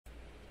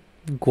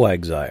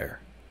Quagsire,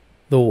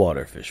 the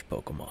waterfish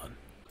Pokemon.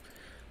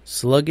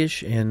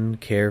 Sluggish and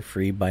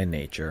carefree by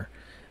nature,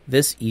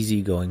 this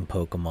easygoing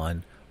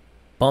Pokemon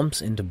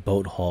bumps into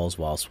boat halls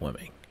while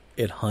swimming.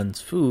 It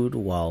hunts food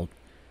while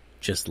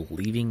just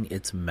leaving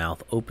its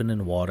mouth open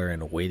in water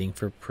and waiting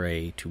for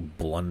prey to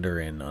blunder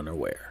in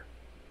unaware.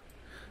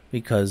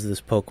 Because this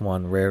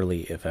Pokemon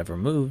rarely, if ever,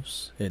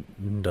 moves,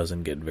 it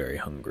doesn't get very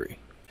hungry.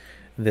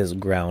 This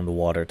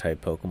ground-water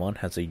type Pokemon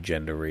has a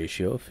gender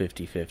ratio of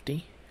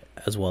 50-50,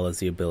 as well as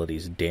the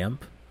abilities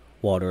Damp,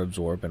 Water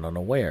Absorb, and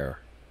Unaware,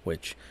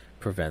 which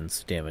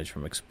prevents damage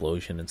from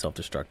explosion and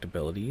self-destruct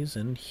abilities,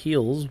 and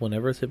heals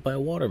whenever it's hit by a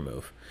water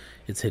move.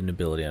 Its hidden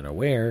ability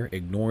Unaware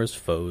ignores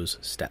foes'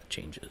 stat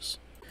changes.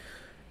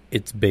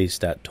 Its base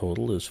stat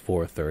total is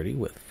 430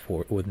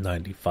 with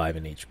 95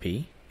 in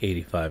HP,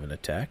 85 in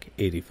attack,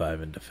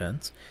 85 in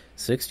defense,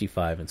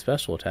 65 in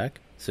special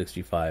attack,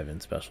 65 in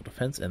special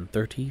defense, and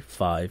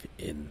 35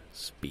 in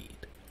speed.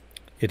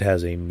 It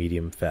has a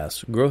medium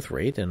fast growth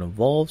rate and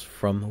evolves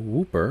from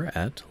Wooper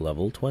at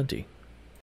level 20.